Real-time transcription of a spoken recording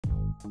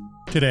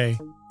Today,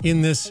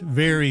 in this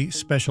very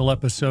special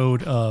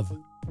episode of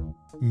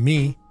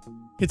Me,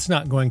 it's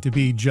not going to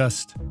be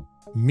just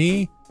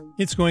me,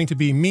 it's going to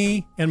be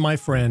me and my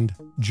friend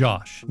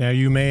Josh. Now,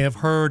 you may have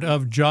heard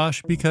of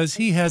Josh because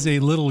he has a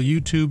little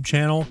YouTube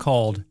channel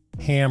called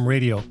Ham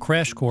Radio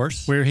Crash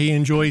Course, where he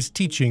enjoys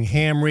teaching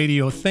ham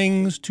radio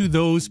things to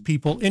those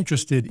people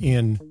interested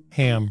in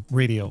ham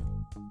radio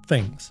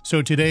things.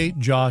 So today,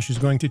 Josh is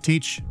going to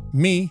teach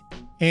me,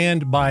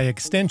 and by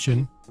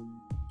extension,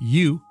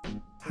 you,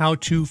 how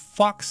to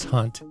fox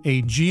hunt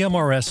a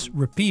GMRS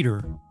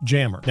repeater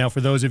jammer. Now,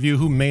 for those of you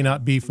who may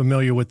not be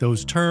familiar with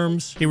those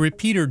terms, a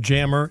repeater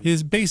jammer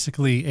is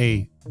basically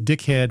a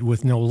dickhead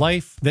with no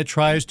life that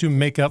tries to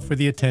make up for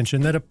the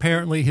attention that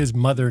apparently his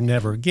mother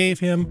never gave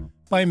him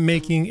by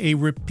making a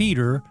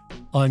repeater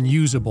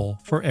unusable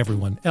for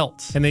everyone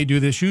else. And they do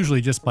this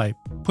usually just by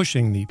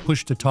pushing the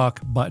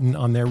push-to-talk button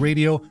on their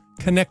radio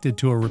connected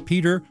to a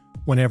repeater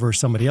whenever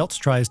somebody else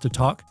tries to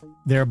talk,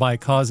 thereby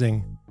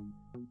causing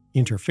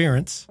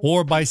interference,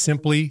 or by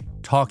simply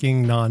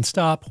talking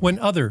nonstop when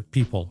other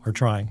people are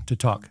trying to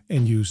talk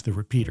and use the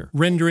repeater,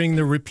 rendering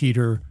the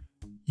repeater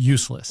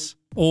useless,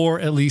 or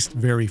at least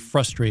very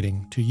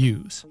frustrating to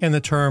use. And the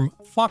term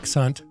fox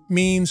hunt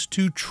means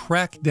to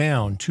track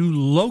down, to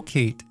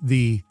locate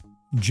the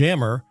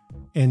jammer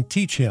and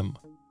teach him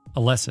a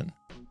lesson,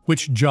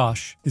 which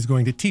Josh is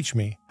going to teach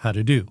me how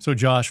to do. So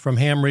Josh from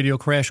Ham Radio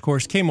Crash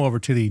Course came over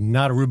to the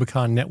Not a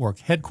Rubicon Network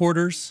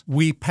headquarters.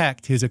 We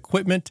packed his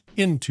equipment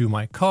into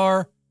my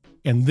car,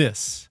 and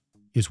this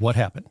is what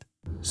happened.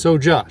 So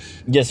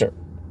Josh. Yes, sir.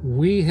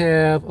 We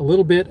have a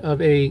little bit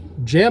of a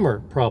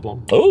jammer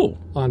problem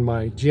on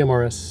my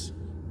GMRS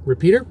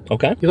repeater.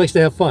 Okay. He likes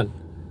to have fun.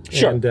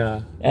 Sure. And,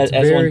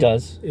 as one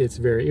does. It's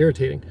very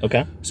irritating.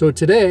 Okay. So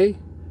today,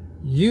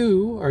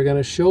 you are going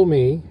to show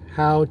me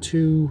how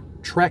to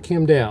track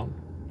him down.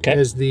 Okay.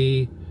 As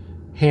the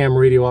ham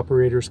radio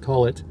operators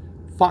call it,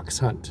 fox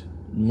hunt.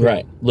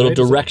 Right. Little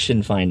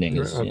direction finding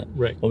is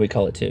right. What we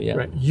call it too, yeah.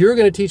 Right. You're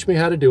going to teach me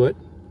how to do it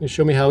and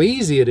show me how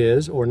easy it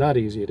is or not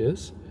easy it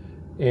is.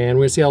 And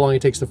we're going to see how long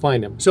it takes to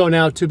find him. So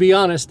now, to be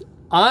honest,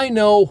 I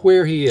know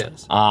where he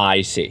is.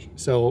 I see.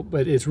 So,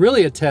 but it's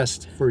really a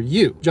test for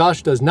you.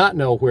 Josh does not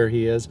know where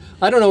he is.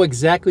 I don't know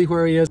exactly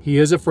where he is. He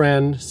is a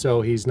friend,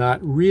 so he's not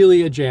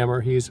really a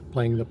jammer. He's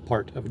playing the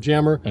part of a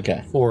jammer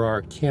for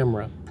our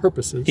camera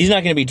purposes. He's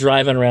not going to be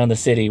driving around the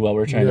city while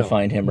we're trying to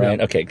find him, right?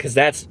 No. Okay, because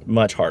that's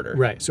much harder.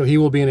 Right. So he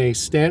will be in a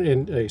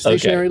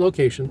stationary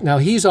location. Now,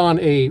 he's on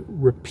a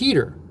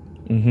repeater,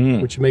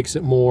 which makes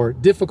it more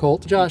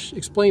difficult. Josh,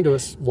 explain to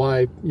us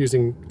why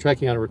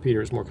tracking on a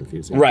repeater is more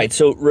confusing. Right,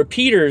 so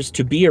repeaters,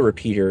 to be a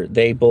repeater,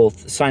 they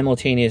both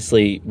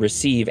simultaneously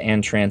receive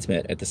and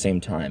transmit at the same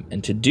time.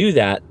 And to do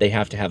that, they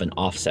have to have an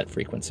offset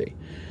frequency.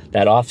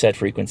 That offset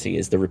frequency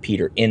is the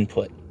repeater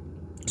input.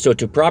 So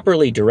to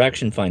properly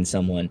direction find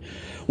someone,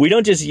 we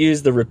don't just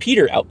use the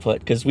repeater output,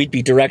 because we'd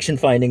be direction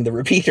finding the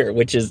repeater,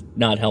 which is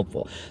not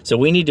helpful. So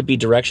we need to be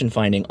direction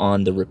finding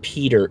on the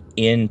repeater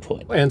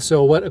input. And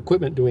so what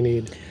equipment do we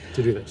need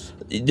to do this?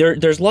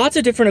 There's lots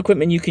of different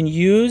equipment you can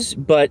use,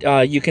 but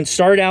you can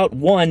start out,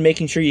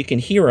 making sure you can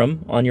hear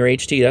them on your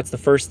HT. That's the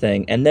first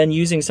thing. And then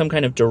using some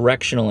kind of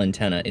directional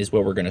antenna is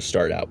what we're going to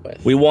start out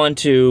with. We want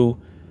to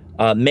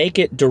make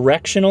it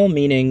directional,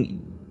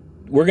 meaning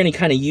we're going to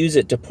kind of use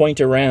it to point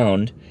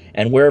around,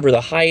 and wherever the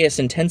highest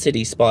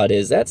intensity spot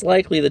is, that's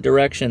likely the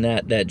direction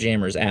that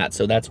jammer's at.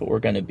 So that's what we're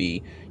going to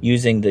be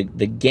using, the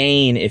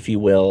gain, if you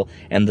will,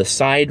 and the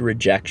side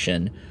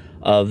rejection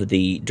of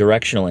the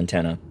directional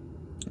antenna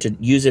to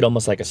use it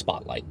almost like a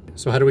spotlight.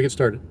 So how do we get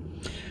started?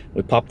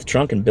 We pop the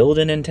trunk and build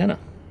an antenna.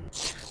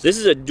 This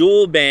is a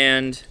dual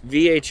band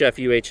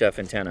VHF UHF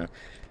antenna.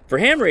 For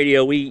ham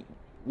radio, we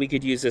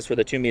could use this with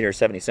a 2-meter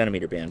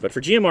 70-centimeter band, but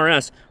for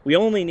GMRS, we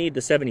only need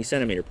the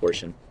 70-centimeter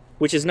portion,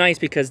 which is nice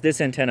because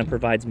this antenna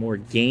provides more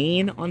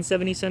gain on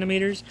 70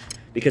 centimeters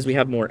because we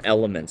have more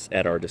elements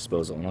at our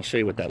disposal, and I'll show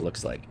you what that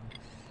looks like.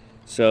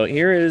 So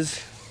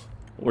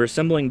we're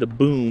assembling the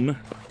boom.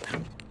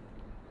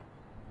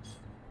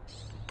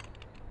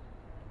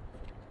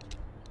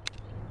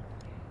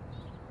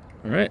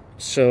 All right,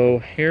 so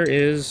here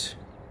is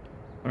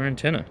our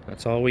antenna.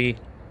 That's all we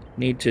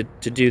need to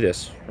do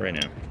this right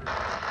now.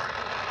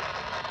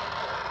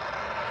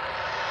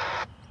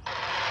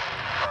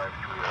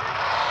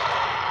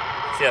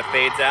 See how it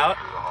fades out?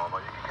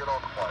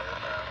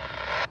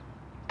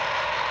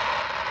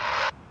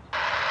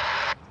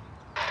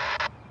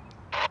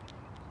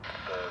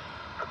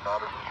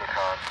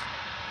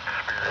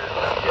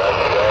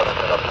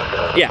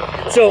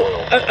 Yeah, so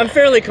I'm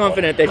fairly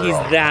confident that he's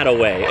that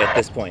away at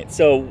this point.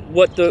 So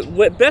what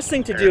best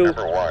thing to do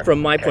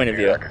from my point of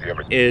view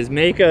is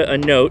make a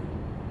note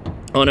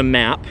on a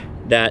map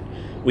that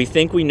we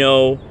think we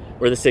know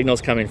where the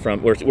signal's coming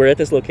from. We're at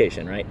this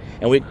location, right?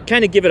 And we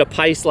kind of give it a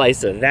pie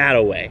slice of that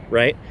away,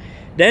 right?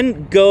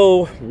 Then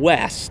go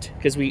west,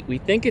 because we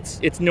think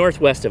it's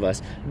northwest of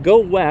us. Go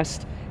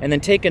west and then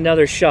take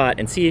another shot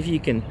and see if you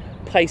can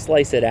pie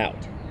slice it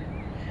out.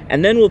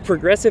 And then we'll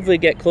progressively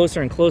get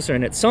closer and closer,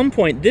 and at some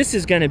point this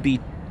is going to be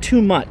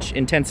too much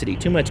intensity,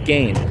 too much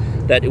gain,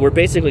 that we're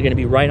basically going to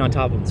be right on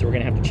top of him, so we're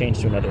going to have to change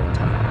to another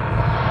antenna.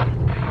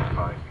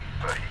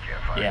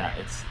 Yeah,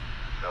 it's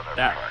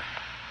that.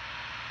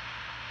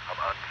 I'm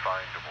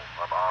unfindable.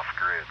 I'm off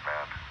grid,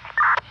 man.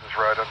 This is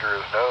right under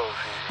his nose.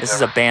 This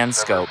is a band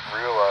scope.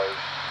 Realize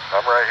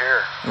I'm right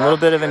here. A little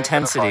bit of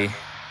intensity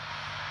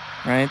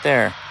right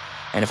there.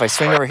 And if I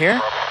swing over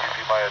here,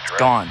 it's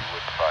gone.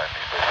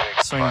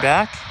 Swing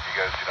back. You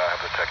guys do not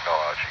have the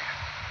technology.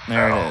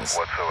 There it is.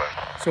 Whatsoever.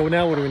 So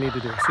now what do we need to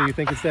do? So you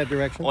think it's that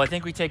direction? Well, I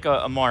think we take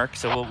a mark,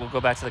 so we'll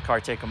go back to the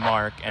car, take a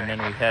mark, and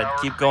then we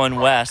keep going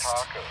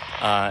west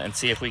and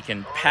see if we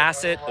can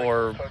pass it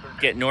or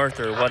get north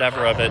or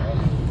whatever of it,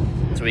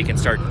 so we can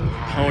start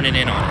honing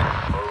in on it.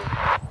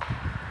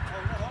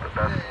 The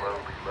best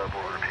lowly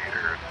level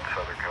repeater in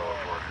Southern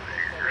California.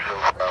 You're so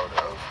proud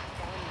of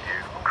you,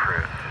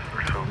 Chris.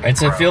 We're so All right,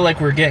 so I feel like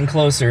we're getting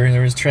closer.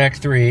 There was track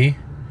 3.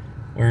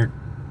 We're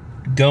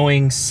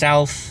going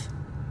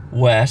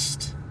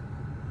southwest.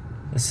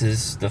 This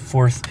is the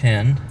 4th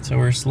pin. So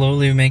we're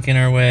slowly making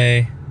our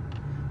way.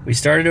 We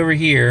started over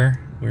here.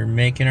 We're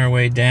making our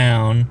way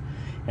down,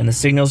 and the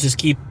signals just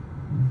keep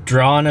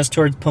drawing us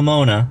towards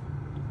Pomona.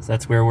 So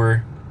that's where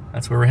we're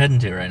heading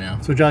to right now.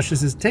 So Josh,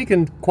 this has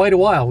taken quite a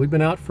while. We've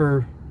been out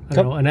for I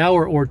don't know, an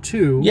hour or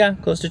two. Yeah,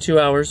 close to 2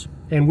 hours.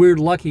 And we're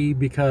lucky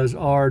because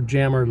our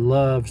jammer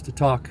loves to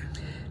talk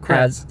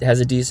crap. Has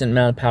a decent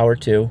amount of power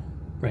too.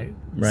 Right.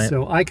 Right.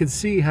 So I could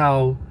see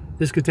how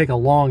this could take a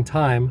long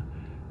time,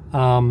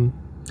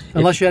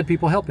 unless you had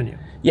people helping you.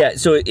 Yeah,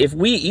 so if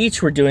we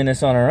each were doing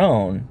this on our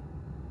own,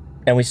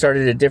 and we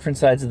started at different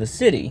sides of the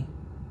city,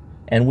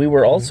 and we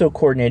were also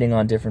coordinating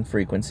on different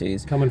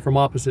frequencies. Coming from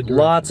opposite directions.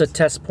 Lots of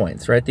test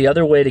points, right? The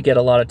other way to get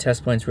a lot of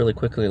test points really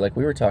quickly, like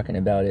we were talking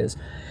about, is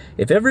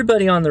if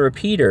everybody on the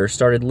repeater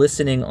started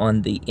listening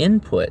on the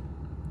input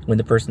when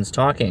the person's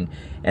talking,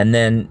 and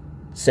then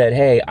said,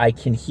 hey, I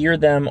can hear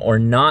them or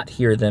not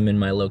hear them in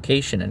my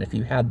location. And if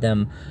you had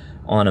them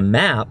on a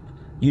map,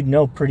 you'd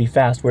know pretty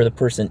fast where the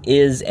person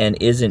is and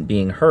isn't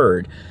being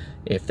heard.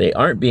 If they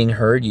aren't being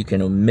heard, you can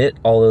omit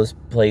all those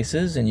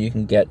places and you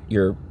can get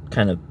your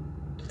kind of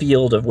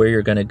field of where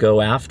you're going to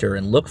go after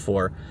and look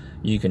for.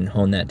 You can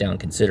hone that down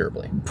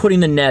considerably.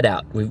 Putting the net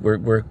out.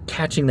 We're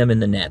catching them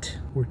in the net.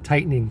 We're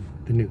tightening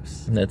the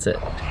noose. And that's it.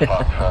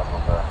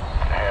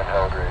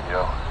 Handheld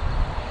radio.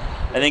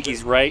 I think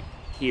he's right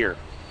here.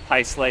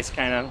 High slice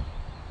kind of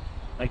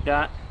like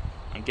that,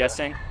 I'm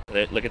guessing.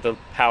 Look at the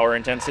power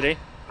intensity.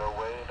 No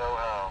way, no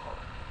how.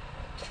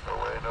 No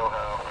way, no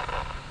how.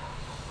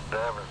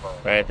 Never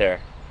find. Right there.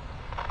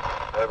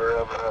 Ever,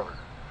 ever, ever.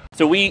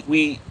 So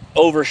we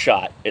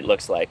overshot, it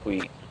looks like.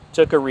 We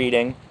took a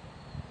reading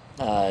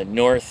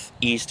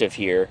northeast of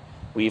here.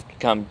 We've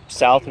come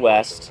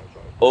southwest,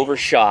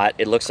 overshot.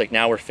 It looks like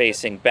now we're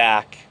facing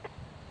back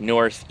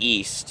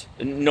northeast.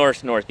 I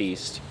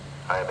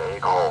have an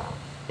egg hole.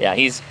 Yeah,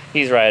 he's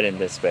right in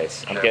this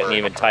space. I'm getting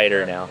even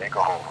tighter now.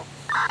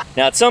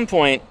 Now at some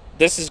point,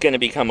 this is going to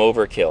become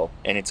overkill,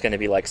 and it's going to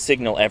be like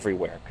signal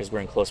everywhere because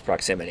we're in close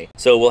proximity.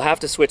 So we'll have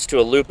to switch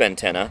to a loop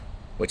antenna,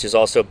 which is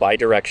also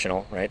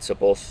bidirectional, right? So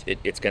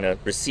it's going to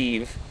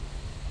receive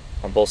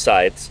on both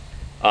sides.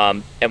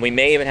 And we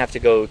may even have to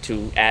go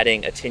to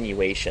adding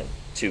attenuation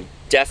to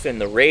deafen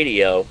the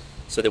radio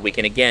so that we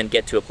can again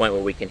get to a point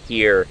where we can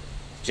hear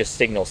just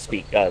signal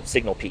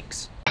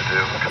peaks.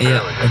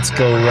 Yeah, let's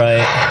go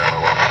right.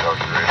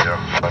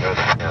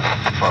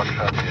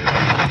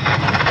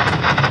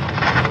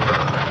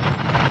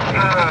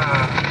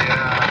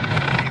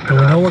 So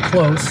we know we're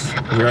close.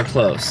 We're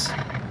close.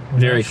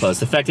 Very close.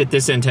 The fact that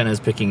this antenna is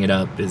picking it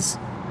up is...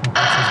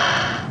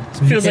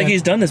 So feels like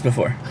he's done this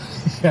before.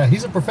 Yeah,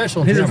 he's a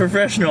professional He's jammer. a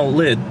professional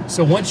lid.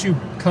 So once you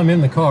come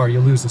in the car, you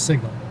lose the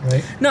signal,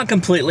 right? Not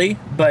completely,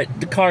 but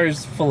the car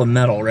is full of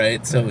metal,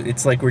 right? So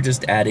it's like we're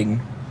just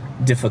adding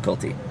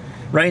difficulty.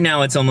 Right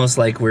now, it's almost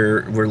like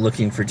we're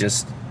looking for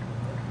just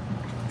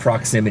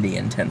proximity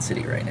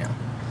intensity right now.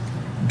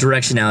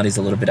 Directionality is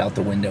a little bit out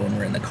the window when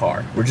we're in the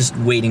car. We're just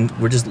waiting.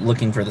 We're just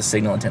looking for the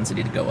signal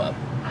intensity to go up.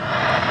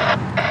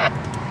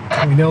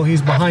 We know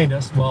he's behind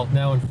us. Well,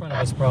 now in front of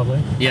us,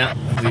 probably. Yeah,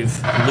 we've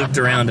looped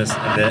around us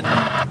a bit.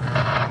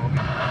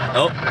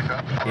 Oh,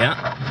 yeah.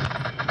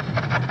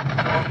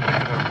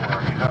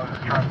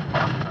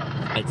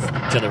 It's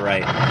to the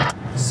right.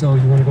 So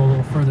you want to go a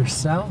little further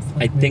south?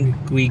 I think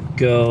we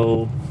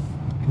go...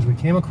 Because we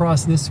came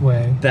across this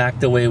way. Back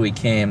the way we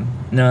came.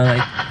 No,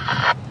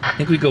 I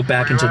think we go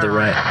back into the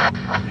right.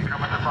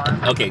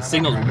 Okay,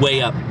 signal's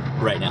way up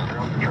right now.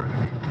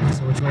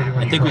 So which way do you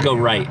want I think we go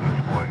right.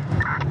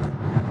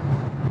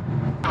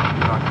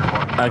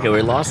 Okay,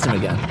 we lost him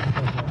again.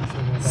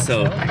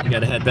 So we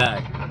gotta head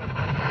back.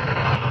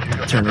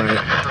 Turn right.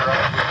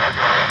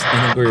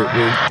 I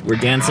think we're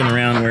dancing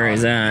around where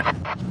he's at.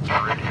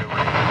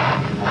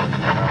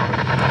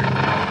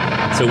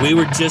 So we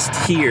were just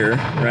here,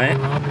 right?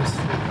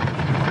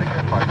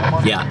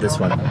 Yeah, this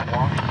one.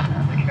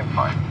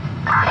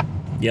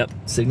 Yep,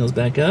 signal's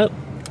back up.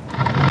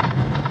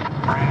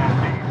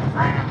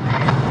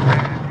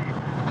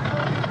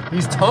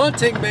 He's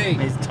taunting me.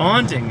 He's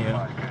taunting you.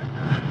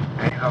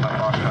 Yeah, he's on a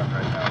fox hunt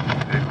right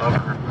now. They love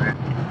her, right?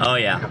 Oh,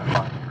 He's yeah. gonna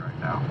find you right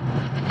now.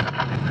 That's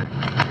what he's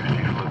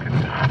saying. He's looking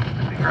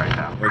at me right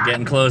now. We're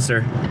getting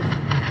closer.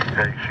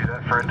 Hey, you see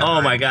that friend?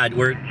 Oh, my God. You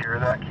hear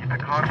that? Keep it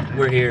constant.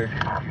 We're here.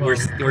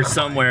 We're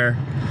somewhere.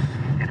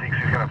 He thinks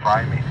he's gonna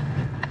find me.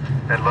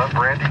 And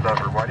Randy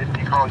Lover, why didn't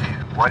he call you?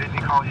 Why didn't he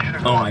call you?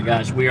 Oh my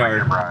gosh, we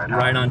are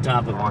right on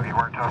top of Well, him. you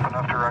weren't tough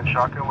enough to run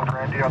shotgun with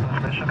Randy on this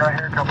mission right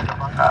here, coming to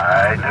find.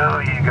 I know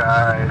you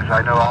guys.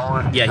 I know all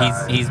of you. Yeah,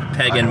 guys. he's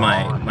pegging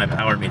my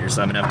power meter,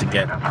 so I'm gonna have to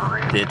get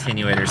the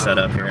attenuator set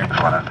up here.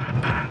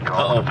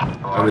 Uh-oh.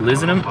 Are we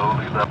losing him?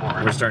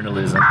 We're starting to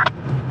lose him.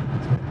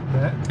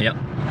 Yep.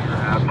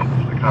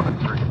 Absolutely coming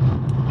through.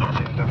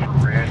 Stand up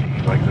for Randy.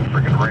 Like the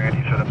freaking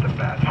Randy set up the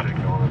bat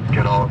signal and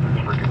get all of his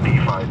freaking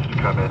D-fights to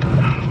come in.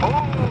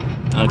 Oh!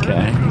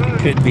 Okay.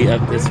 Could be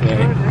up this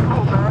way.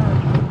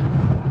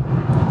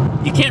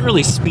 You can't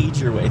really speed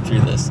your way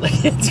through this.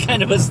 Like, it's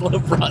kind of a slow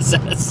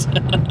process. I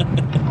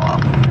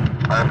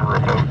have a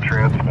remote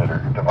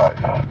transmitter device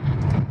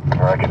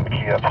where I can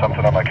key up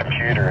something on my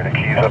computer and it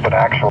keys up an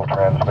actual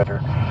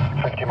transmitter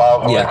 50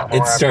 miles away. Yeah,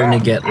 it's starting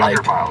to get like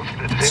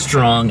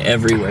strong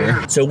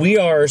everywhere. So we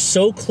are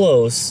so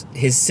close,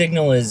 his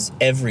signal is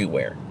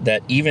everywhere,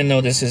 that even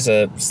though this is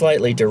a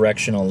slightly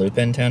directional loop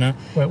antenna,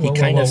 he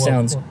kind of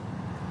sounds...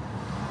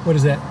 What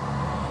is that?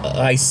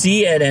 I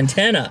see an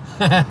antenna.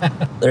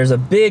 There's a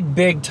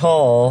big,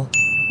 tall,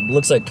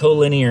 looks like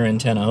collinear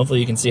antenna. Hopefully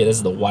you can see it. This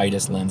is the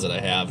widest lens that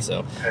I have,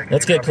 so Hey,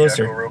 let's get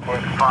closer.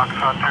 Fox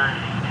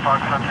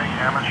hunting,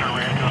 amateur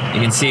radio. You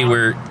can see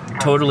we're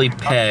totally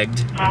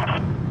pegged,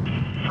 Alright,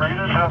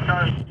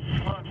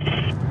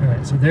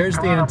 so there's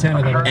the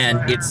antenna that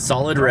and it's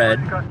solid red.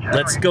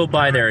 Let's go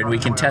by there and we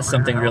can test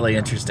something really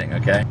interesting,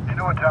 okay? Do you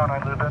know what town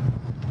I live in?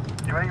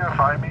 You ain't gonna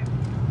find me.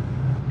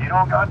 You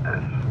don't got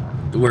this.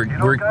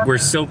 We're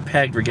so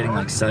pegged, we're getting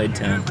like side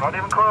tone. Not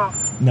even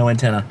close. No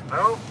antenna.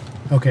 No,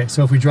 Okay,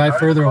 so if we drive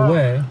further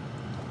away,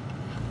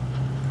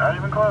 not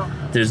even close.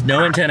 There's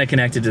no antenna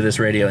connected to this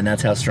radio, and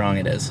that's how strong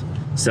it is.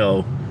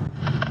 So,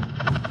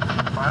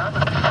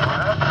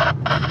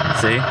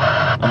 see?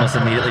 Almost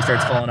immediately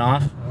starts falling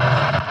off.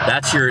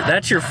 That's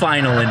your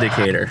final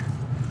indicator.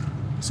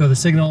 so the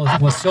signal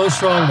was so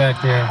strong back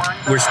there,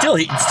 It's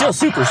still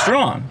super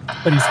strong.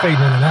 but he's fading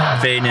in and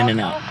out. Fading in and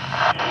out.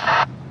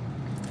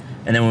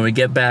 And then when we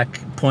get back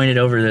pointed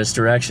over this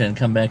direction,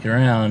 come back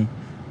around,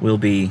 we'll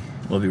be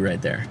right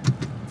there.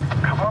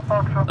 Come on,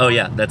 Fox. Oh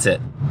yeah, that's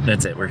it.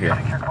 That's it. We're You here.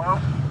 think you're close?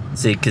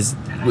 See, because You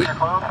think you're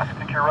close? You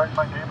think you're right in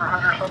my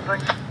neighborhood or something?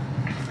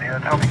 You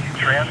gonna tell me keep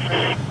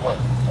transmitting? What?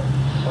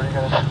 What are you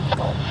gonna do?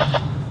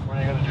 What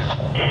are you gonna do?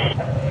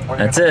 What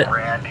are you that's gonna it. do,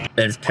 Randy?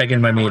 It's pegging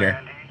my meter.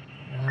 Randy?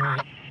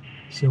 Alright,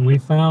 so we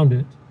found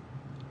it.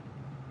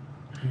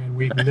 And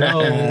we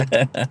know,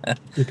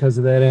 because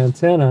of that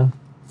antenna,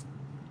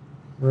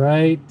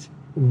 right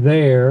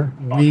there,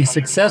 we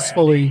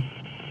successfully,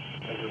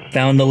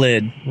 Found the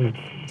lid.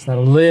 it's not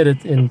a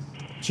lid, in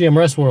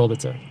GMRS world,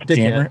 it's a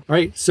dickhead. All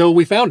right, so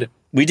we found it.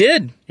 We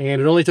did. And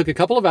it only took a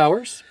couple of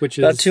hours, which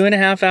is... About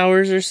 2.5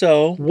 hours or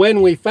so.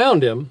 When we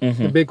found him,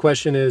 the big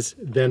question is,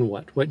 then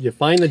what? You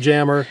find the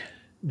jammer,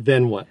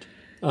 then what?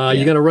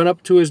 You going to run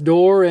up to his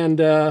door and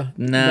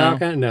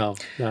knock on it? No,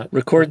 not.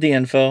 Record the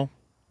info,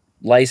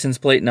 license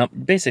plate number,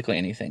 basically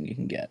anything you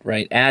can get,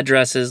 right?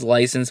 Addresses,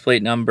 license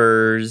plate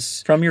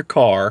numbers from your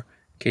car,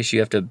 in case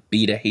you have to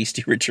beat a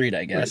hasty retreat,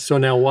 I guess. Right, so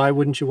now why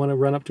wouldn't you want to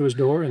run up to his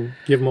door and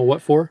give him a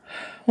what for?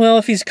 Well,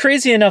 if he's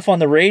crazy enough on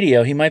the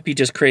radio, he might be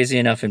just crazy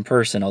enough in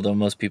person, although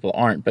most people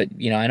aren't. But,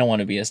 I don't want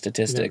to be a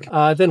statistic.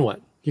 Then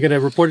what? You going to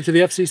report it to the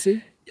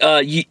FCC?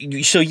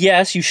 So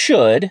yes, you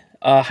should.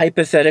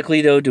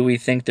 Hypothetically, though, do we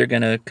think they're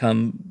going to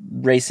come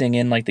racing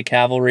in like the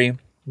cavalry?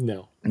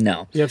 No.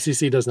 No. The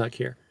FCC does not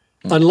care.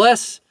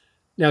 Unless,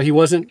 now he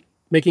wasn't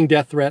making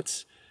death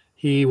threats.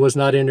 He was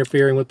not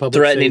interfering with public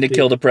Threatening safety. to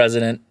kill the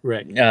president.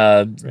 Right.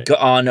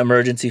 On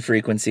emergency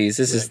frequencies.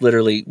 This is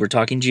literally, we're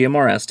talking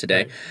GMRS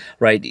today,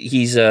 right?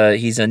 He's a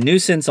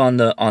nuisance on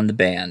the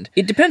band.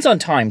 It depends on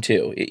time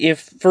too. If,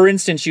 for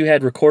instance, you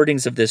had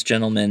recordings of this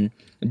gentleman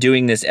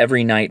doing this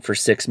every night for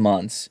 6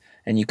 months,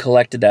 and you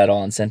collected that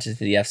all and sent it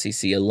to the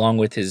FCC along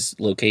with his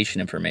location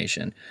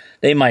information,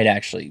 they might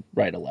actually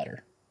write a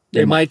letter.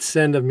 They might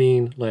send a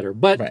mean letter.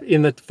 But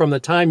from the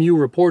time you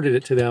reported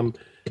it to them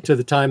to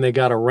the time they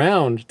got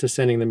around to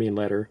sending the mean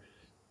letter,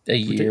 A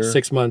year.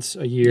 6 months,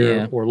 a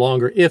year, or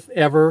longer, if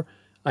ever.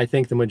 I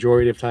think the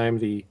majority of time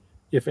the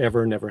if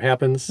ever never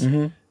happens.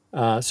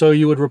 So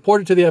you would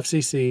report it to the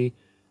FCC.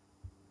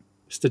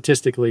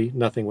 Statistically,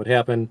 nothing would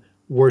happen.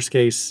 Worst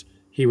case,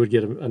 he would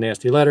get a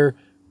nasty letter,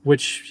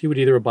 which he would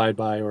either abide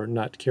by or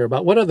not care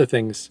about. What other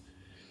things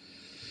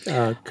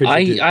could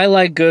you do? I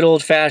like good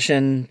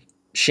old-fashioned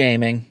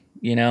shaming.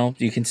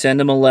 You can send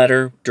them a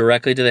letter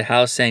directly to the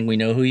house saying, we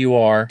know who you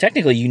are.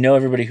 Technically, you know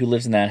everybody who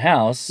lives in that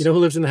house. You know who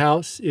lives in the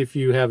house. If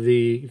you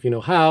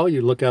know how,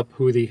 you look up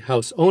who the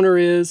house owner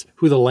is,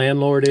 who the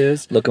landlord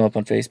is. Look them up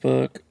on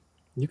Facebook.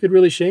 You could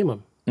really shame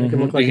them. Make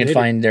them look like you an can idiot.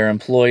 find their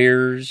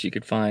employers. You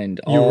could find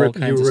all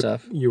kinds of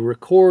stuff. You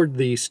record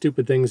the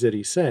stupid things that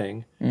he's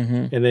saying,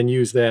 and then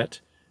use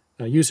that,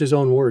 use his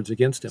own words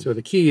against him. So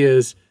the key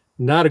is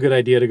not a good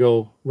idea to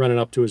go running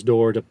up to his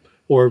door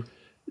or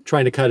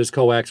trying to cut his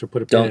coax or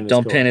put a pin in his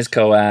Don't coax. pin his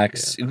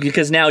coax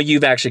because now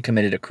you've actually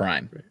committed a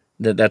crime. Right.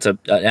 That's an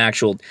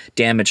actual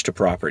damage to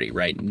property,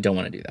 right? You don't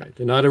want to do that. Right.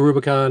 The Nada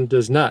Rubicon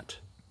does not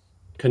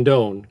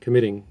condone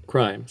committing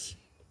crimes,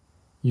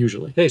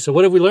 usually. Hey, so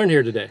what have we learned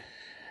here today?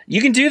 You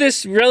can do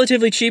this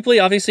relatively cheaply.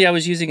 Obviously, I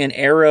was using an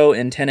Arrow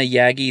antenna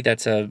Yagi.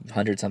 That's a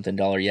 $100-something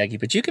Yagi.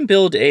 But you can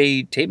build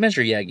a tape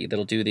measure Yagi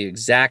that'll do the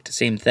exact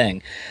same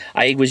thing.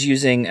 I was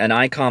using an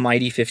ICOM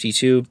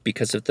ID52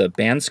 because of the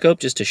band scope,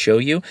 just to show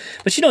you.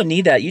 But you don't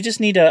need that. You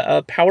just need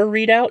a power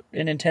readout,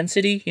 an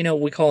intensity. You know,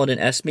 we call it an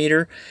S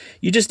meter.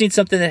 You just need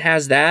something that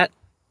has that.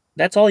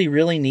 That's all you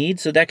really need.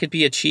 So that could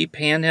be a cheap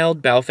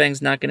handheld.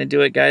 Baofeng's not going to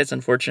do it, guys,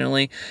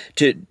 unfortunately.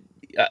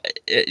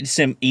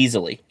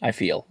 Easily, I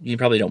feel. You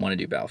probably don't want to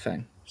do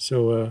Baofeng.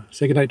 So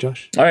say goodnight,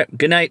 Josh. All right.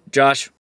 Good night, Josh.